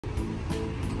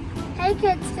Hey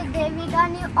kids, today we got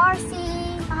new RC.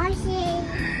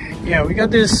 Yeah, we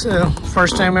got this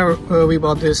first time ever. We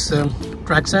bought this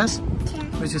Traxxas,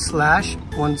 which is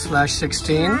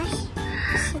Slash1/16,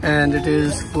 and it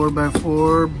is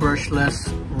 4x4 brushless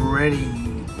ready,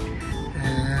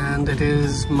 and it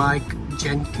is Mike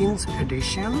Jenkins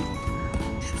edition.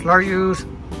 Are you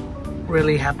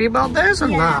really happy about this or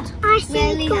not?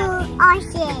 Really happy.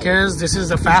 Because this is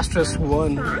the fastest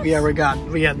one we ever got.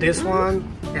 We had this one.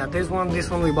 Yeah, this one we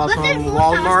bought from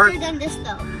Walmart. Than this,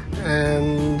 though.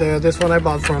 And this one I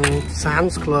bought from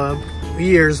Sam's Club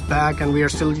years back, and we are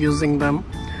still using them.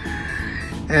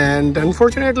 And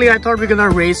unfortunately, I thought we're gonna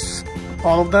race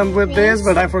all of them with this,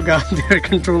 but I forgot their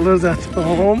controllers at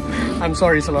home. I'm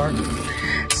sorry, Salaar.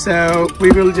 So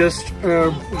we will just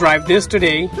drive this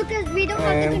today. Because we don't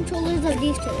have the controllers of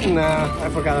these two. Nah, I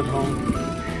forgot at home.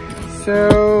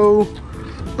 So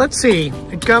let's see.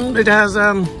 It has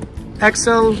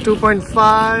XL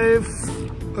 2.5.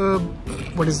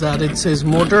 What is that? It says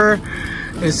motor.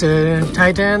 It's a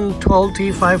Titan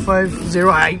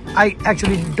 12T550. I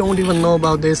actually don't even know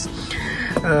about this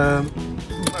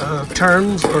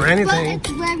terms or anything.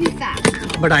 But it's very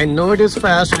fast. But I know it is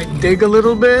fast. I dig a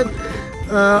little bit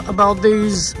about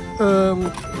these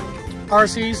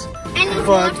RCs. And it's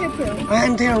waterproof.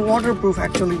 And they are waterproof,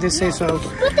 actually. They say so.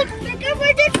 But the bigger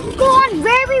version go on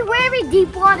very, very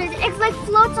deep water. It's like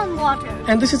floats on water.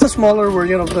 And this is a smaller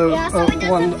version of the so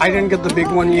one. I didn't get the big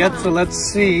one yet, so let's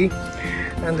see.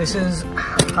 And this is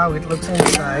how it looks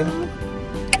inside.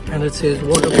 And it says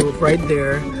waterproof right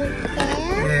there.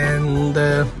 And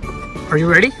are you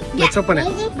ready? Yeah. Let's open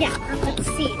it. Yeah, let's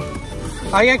see.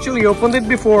 I actually opened it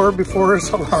before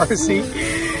Salaar RC.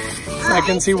 So I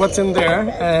can see what's in there.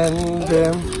 And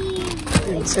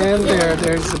it's in there.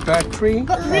 There's the battery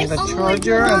and the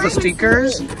charger and the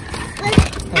stickers. And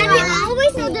I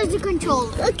always know there's a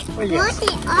controller. Yes.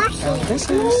 And this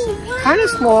is kind of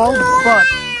small, but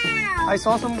I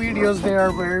saw some videos. They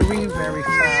are very, very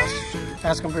fast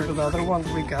as compared to the other ones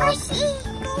we got.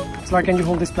 So can you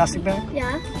hold this plastic bag?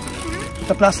 Yeah.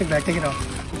 The plastic bag, take it off.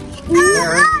 There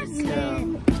you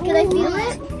go. Can I feel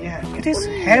it? Yeah, it is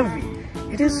heavy.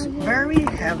 It is very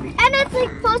heavy. And it's like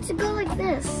supposed to go like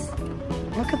this.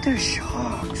 Look at their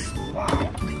shocks.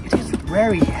 Wow, it is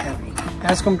very heavy.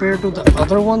 As compared to the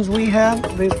other ones we have,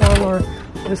 this one or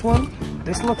this one,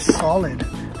 this looks solid.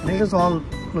 This all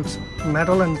looks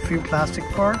metal and few plastic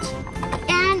parts.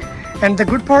 And the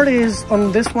good part is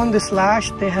on this one, the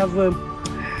Slash, they have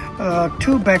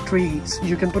 2 batteries.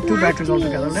 You can put 2 batteries all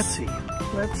together. Let's see.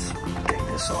 Let's take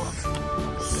this off.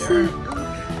 There.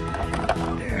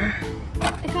 There.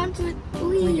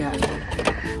 Yeah.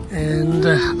 And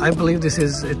I believe this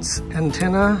is its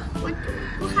antenna. What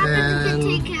happens if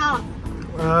you take it out?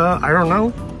 I don't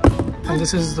know. And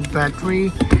this is the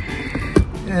battery.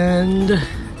 And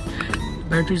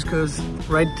batteries goes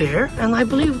right there. And I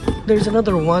believe there's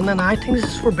another one, and I think this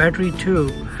is for battery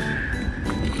too.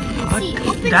 But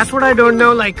that's what I don't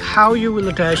know, like how you will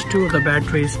attach 2 of the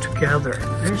batteries together.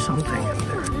 There's something in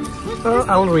there.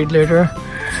 I'll read later.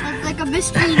 It's like a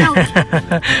mystery note.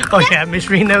 Oh yeah,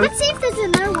 mystery note. Let's see if there's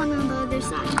another one on the other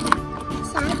side.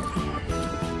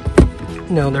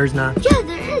 No, there's not. Yeah,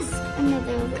 there is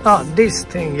another. Oh, this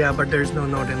thing, yeah, but there's no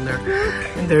note in there.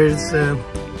 And there's the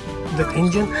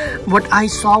engine. But I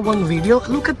saw one video.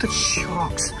 Look at the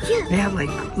shocks. Yeah. They have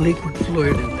like liquid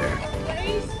fluid in there.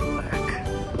 Look.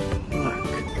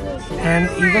 And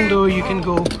even though you can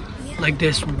go like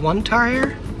this, one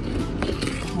tire,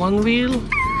 one wheel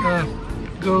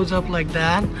goes up like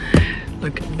that.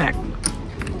 Look back.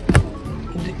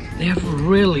 They have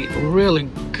really, really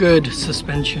good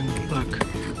suspension. Look.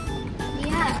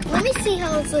 Yeah. Let me see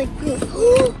how it's like.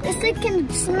 It's like can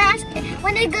smash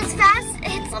when it goes fast.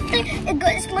 It hits something. It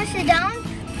goes smash it down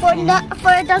for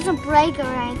it doesn't break or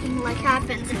anything like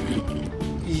happens.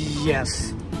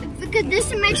 Yes. Because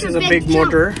this makes a big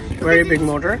motor, very big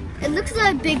motor. It looks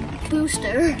like a big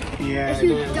booster. Yeah,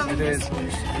 it is.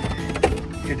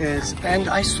 It is. And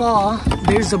I saw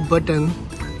there's a button.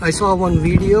 I saw one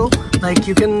video, like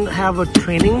you can have a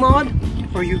training mode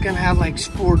or you can have like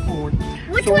sport mode.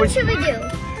 Which one should we do?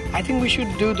 I think we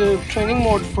should do the training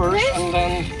mode first, and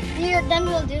then then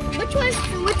we'll do which was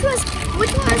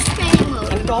training mode.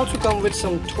 And it also comes with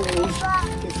some tools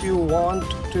if you want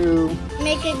to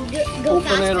make it go open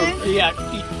faster. It or, yeah,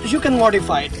 you can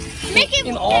modify it. Make it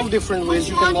in all different ways.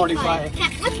 You can modify it.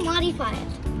 Let's modify it.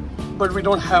 But we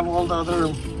don't have all the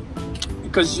other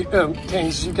because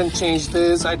things. You can change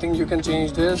this. I think you can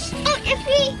change this. Oh, if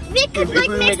we could if like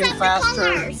we mix make up it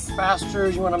faster,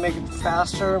 you want to make it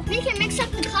faster. We can mix up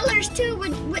the colors too.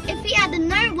 If we had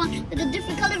another one with a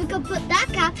different color, we could put that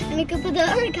cap. And we can put the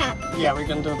other cap. Yeah, we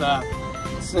can do that.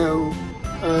 So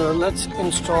let's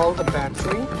install the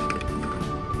battery.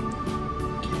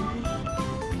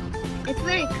 It's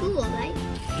very cool, right?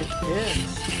 It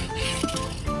is.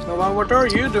 So what are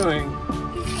you doing?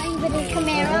 He's playing with his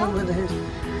Camaro. With his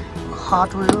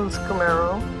Hot Wheels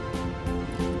Camaro.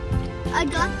 I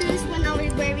got this when I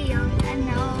was very young, and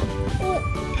now it's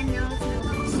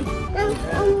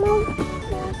my lunch.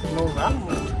 Move that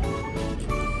one.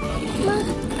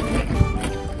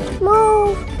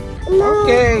 Move.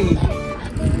 Okay.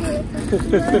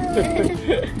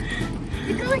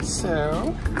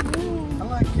 So, I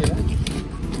like it.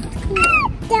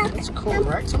 It's cool,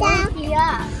 right?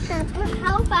 Yeah.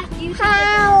 How fast do you think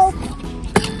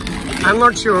I'm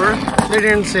not sure. They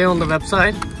didn't say on the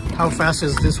website how fast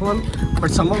is this one.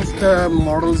 But some of the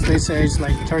models, they say it's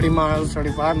like 30 miles,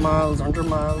 35 miles, 100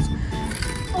 miles.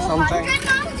 Something.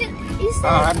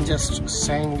 I'm just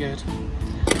saying it.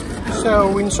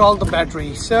 So we installed the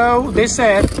battery. So they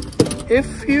said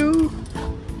if you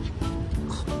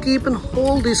keep and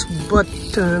hold this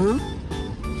button,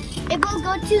 it will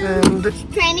go to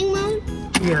training mode.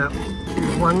 Yeah,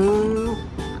 one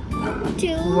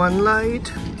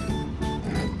light,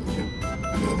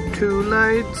 2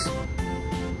 lights,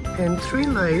 and 3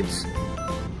 lights.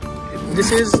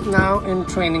 This is now in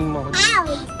training mode.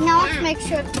 Now let's make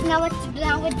sure. Now we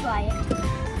dry it.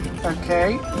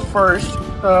 Okay, first,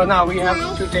 now we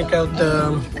have to take out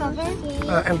the Cover.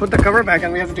 and put the cover back,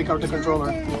 and we have to take out the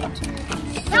controller.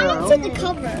 Now let's see the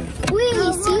cover.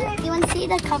 Wait, see? You want to see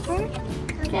the cover?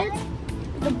 Okay.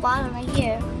 The bottom right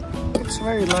here. It's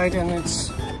very light and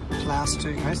it's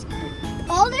plastic.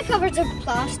 All the covers are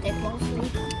plastic mostly,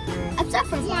 except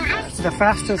for one. The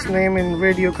fastest name in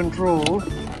radio control.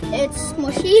 It's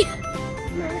smushy.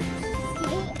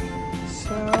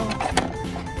 So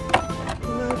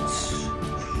let's.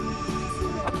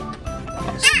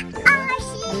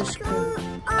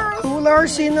 Cool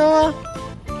RC, Noah.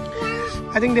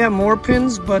 I think they have more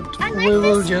pins, but we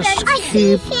will just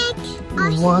keep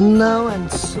one now and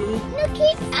see. No,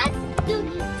 keep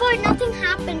for nothing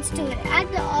happens to it.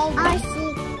 Add all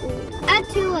RC. Add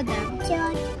 2 of them.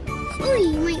 Oh,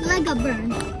 you might leg a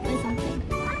burn or something.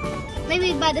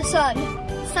 Maybe by the sun.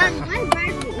 Sun, my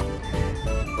battery.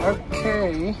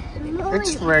 Okay,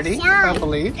 it's ready, I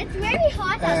believe. It's very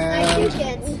hot outside,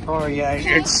 kids. Oh yeah,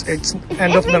 it's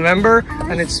end of November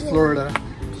and it's Florida.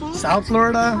 South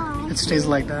Florida, it stays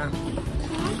like that.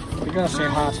 We're gonna stay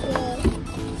hot.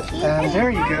 And there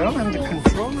you go, and the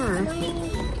controller.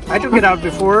 I took it out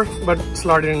before, but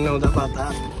Salaar didn't know about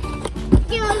that.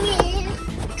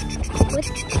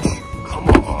 Come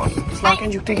on, Salaar,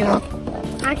 can you take it out?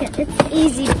 Okay, it's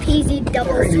easy peasy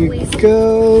double squeeze. There you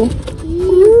go.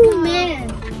 Ooh, man.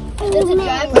 There's a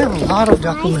driver. There are a lot of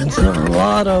documents, there are a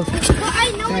lot of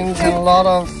things and a lot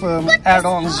of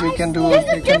add-ons you can do.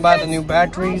 You can buy the new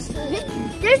batteries.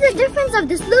 There's a difference of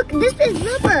this. Look, this is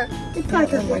rubber. It's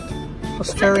part of it. A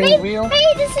steering wheel.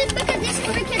 Hey, this is because this is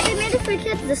for kids. They made it for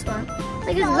kids, this one.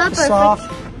 Like it's rubber.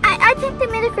 Soft. I think they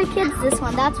made it for kids, this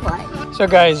one. That's why. So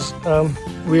guys,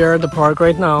 we are at the park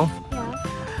right now.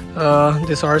 Yeah.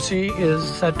 This RC is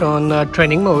set on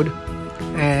training mode.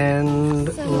 And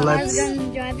So let's...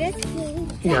 gonna drive it?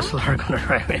 Yes, Salaar gonna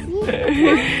drive it.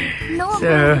 No.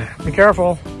 So, be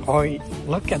careful. Oh,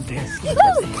 look at this.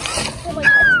 Oh my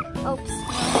God. Oops.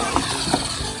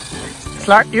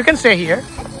 Salaar, you can stay here.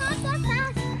 It's not that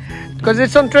fast. Because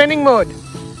it's on training mode.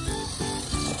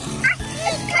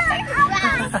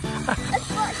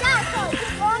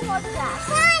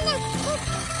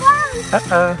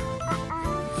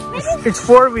 It's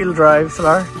 4-wheel drive,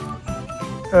 Salaar.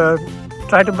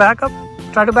 Try to back up.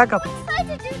 Try to back up. Let's try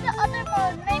to do the other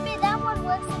mode. Maybe that one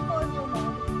works in 4-wheel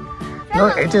mode. No,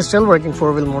 it is still working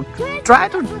 4-wheel mode. Try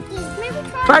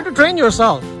to train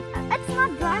yourself. It's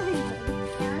not driving.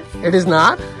 It is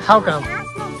not? How come?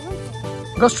 That's not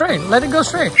working. Go straight. Let it go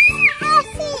straight.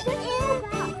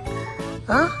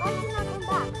 Huh?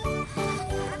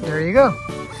 There you go.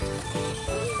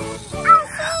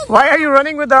 Why are you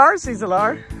running with the RC,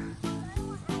 Salaar?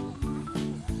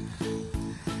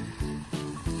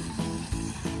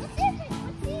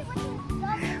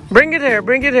 Bring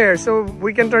it here, so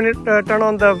we can turn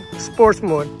on the sports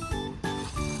mode.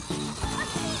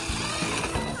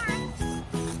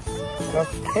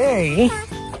 Okay.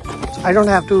 I don't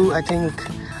have to, I think.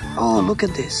 Oh, look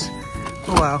at this.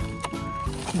 Oh, wow.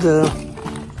 The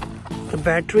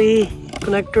battery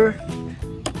connector,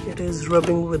 it is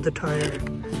rubbing with the tire.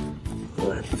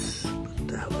 Let's put it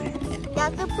that way.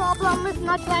 That's the problem with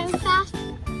not driving fast.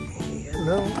 Yeah,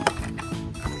 no.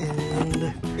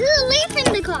 And There's a leaf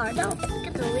in the car. Don't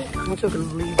get the a leak. Looks like a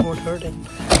leak won't hurt it.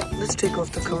 Let's take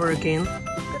off the cover again.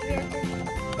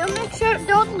 Don't make sure,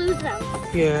 don't lose them.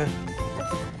 Yeah.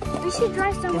 We should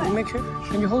dry somewhere. Can you make sure?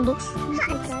 Can you hold those?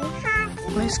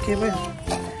 Please give it.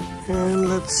 And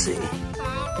let's see.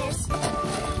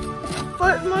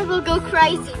 Fortmore will go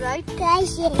crazy, right?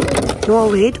 Crazy. No,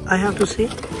 wait. I have to see.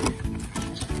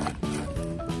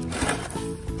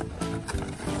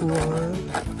 One.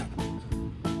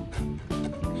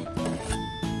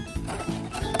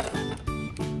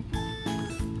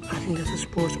 I think that's a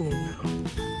sports move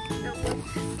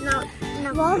now.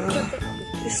 No.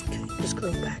 This thing is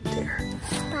going back there.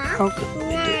 How could we do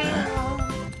that?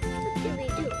 What do we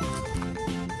do?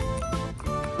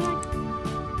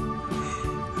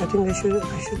 I think I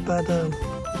should buy the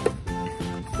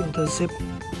zip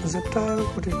tie.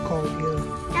 What is it called?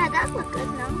 Yeah, that looks good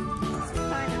now.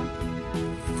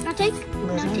 Now take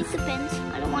the pins.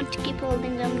 I don't want to keep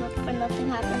holding them for nothing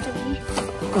happen to me.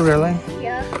 Really?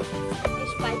 Yeah.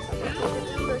 These spikes on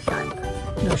the sharp.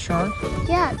 They're sharp?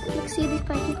 Yeah, look, see these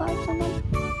spiky parts on them?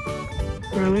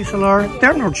 Really, Salaar? Yeah.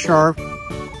 They're not sharp. A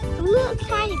little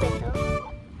tiny bit though.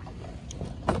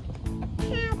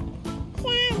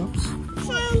 Oops.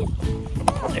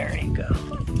 There you go.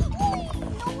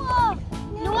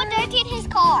 Noah dirtied his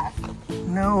car.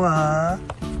 Noah.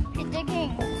 He's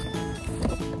digging.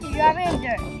 He's driving in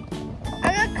dirt.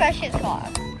 I'm gonna crush his car.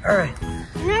 Alright.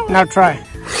 Now try.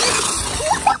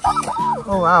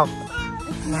 Oh wow.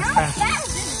 That's fast.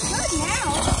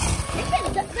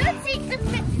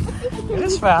 It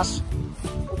is fast.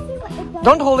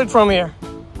 Don't hold it from here.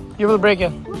 You will break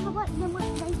it.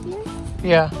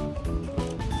 Yeah.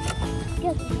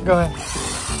 Go ahead.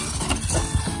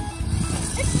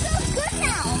 It's so good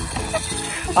now.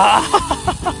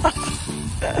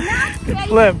 It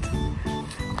flipped.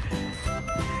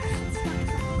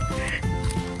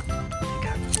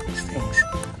 These things.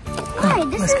 Hey,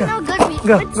 this Let's is go. no good.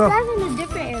 Let's drive in a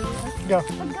different area. Go. Let's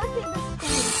go to this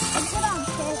place. Let's get on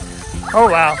stage. Oh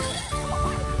wow.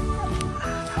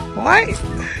 Why?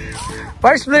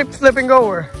 Why is flipping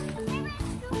over?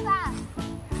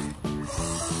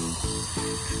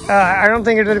 I don't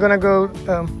think it is gonna go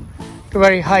to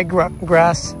very high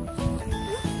grass.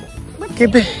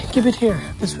 Keep it here,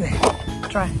 this way.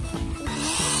 Try.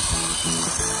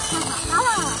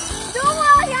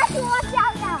 Noah, you have to watch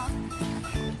out now.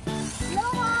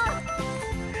 Noah.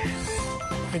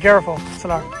 Be careful,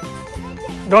 Salaar.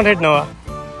 Don't hit Noah.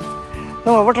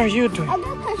 Noah, what are you doing? I'm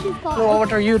gonna crush his car. Noah,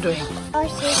 what are you doing? Oh,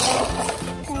 shit.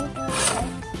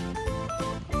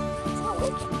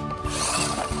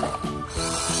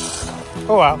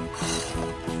 Oh wow.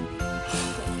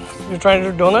 You're trying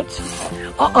to do donuts?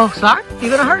 Uh-oh, Salaar, you're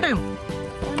gonna hurt him.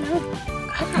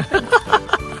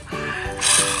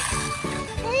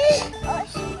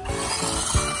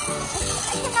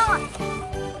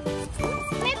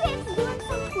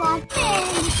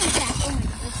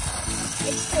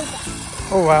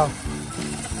 Oh wow.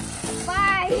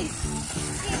 Bye.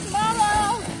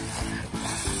 Tomorrow.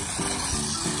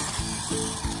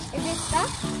 Is it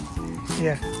stuck?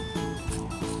 Yeah.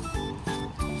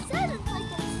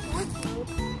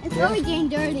 It's really getting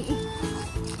dirty.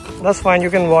 That's fine, you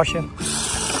can wash it. Ow!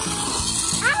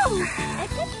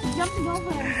 It's just jumping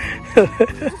over.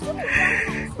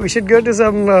 We should go to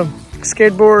some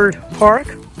skateboard park,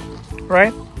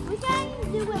 right? We can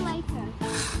do it later.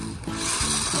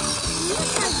 Look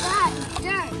at that,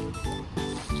 dirt.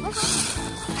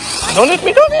 Don't hit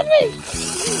me, don't hit me!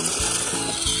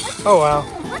 Oh wow.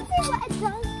 Let's see what it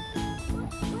does.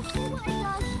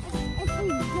 If we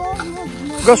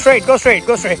go. Go straight, go straight,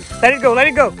 go straight. Let it go, let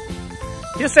it go.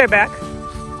 You stay back.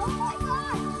 Oh my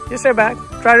God. You stay back.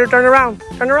 Try to turn around,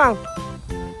 turn around.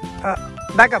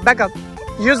 Back up, back up.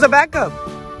 Use the backup.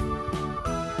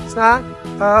 It's not?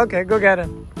 Oh, okay, go get it.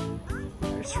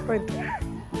 It's right there.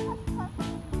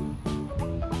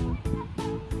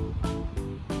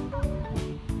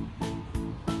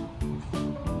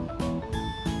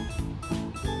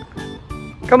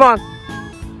 Come on.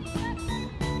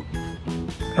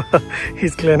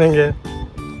 He's cleaning it.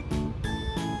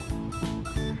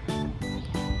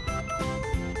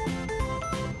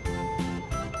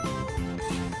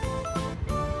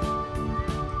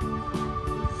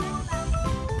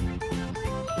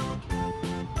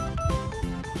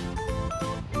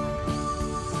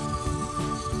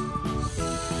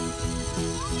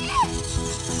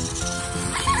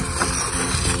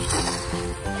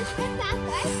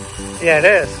 Yeah, it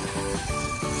is.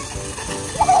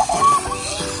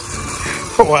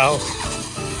 Wow.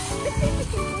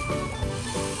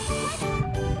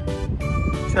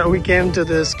 So we came to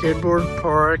the skateboard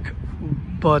park,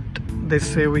 but they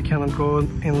say we cannot go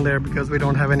in there because we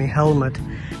don't have any helmet.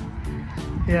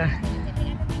 Yeah.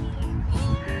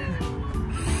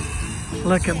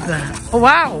 Look at that. Oh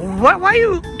wow, why are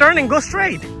you turning? Go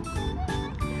straight.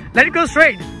 Let it go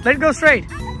straight. Let it go straight.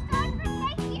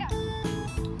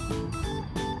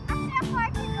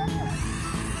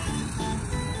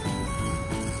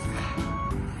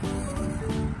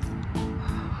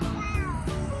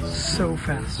 So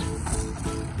fast.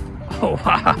 Oh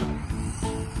wow.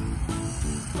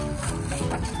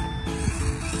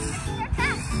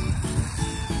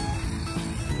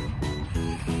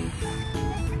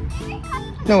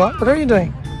 Noah, what are you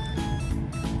doing?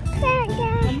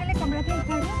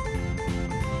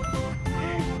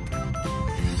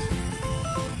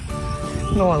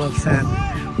 Noah looks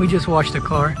sad. We just washed the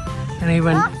car and he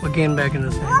went again back in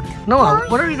the sand. Noah,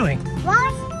 what are you doing?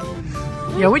 What?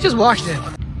 Yeah, we just washed it.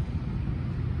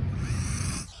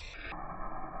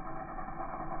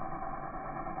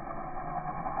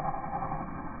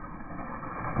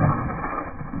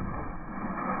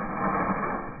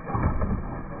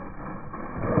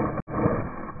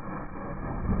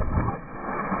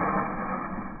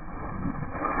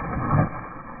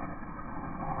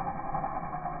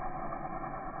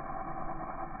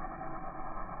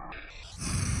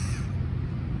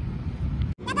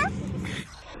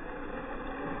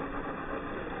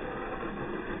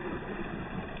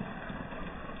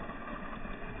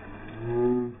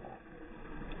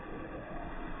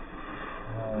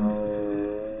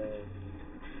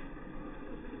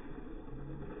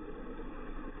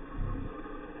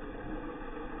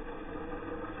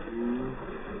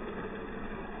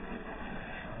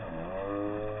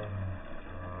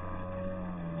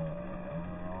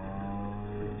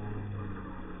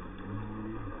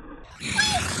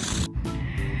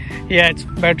 Yeah, its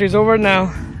battery's over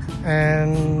now,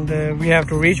 and we have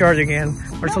to recharge again.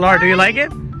 But Salaar, do you like it?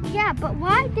 Yeah, but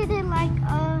why did it like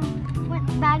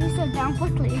when battery so down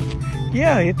quickly?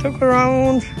 Yeah, it took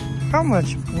around how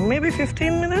much? Maybe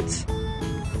 15 minutes.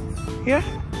 Yeah.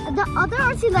 The other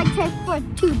RC like take for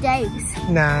 2 days.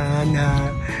 Nah,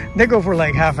 they go for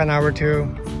like half an hour too.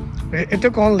 It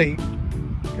took only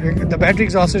the battery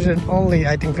exhausted only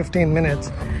I think 15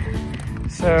 minutes.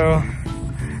 So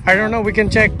I don't know, we can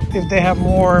check if they have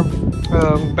more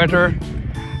better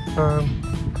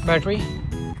battery.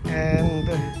 And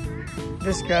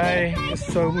this guy is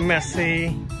so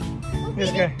messy.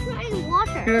 This guy.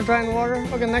 You're gonna try in water?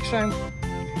 Okay, next time.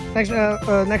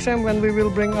 Next time when we will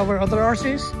bring our other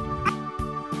RCs,